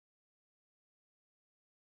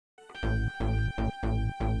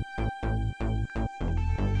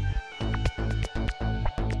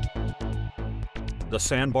The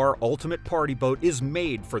Sandbar Ultimate Party Boat is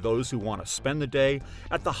made for those who want to spend the day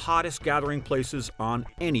at the hottest gathering places on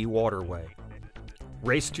any waterway.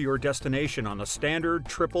 Race to your destination on the standard,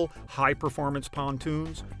 triple, high-performance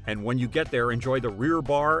pontoons, and when you get there, enjoy the rear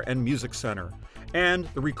bar and music center, and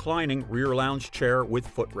the reclining rear lounge chair with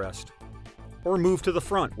footrest. Or move to the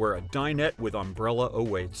front where a dinette with umbrella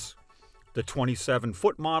awaits. The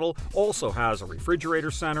 27-foot model also has a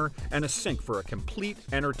refrigerator center and a sink for a complete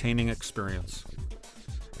entertaining experience.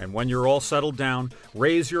 And when you're all settled down,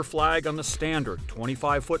 raise your flag on the standard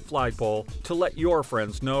 25-foot flagpole to let your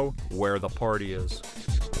friends know where the party is.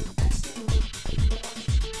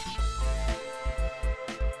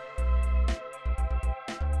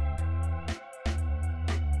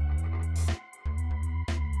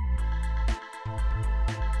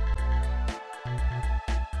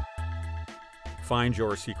 Find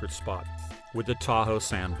your secret spot with the Tahoe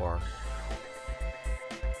Sandbar.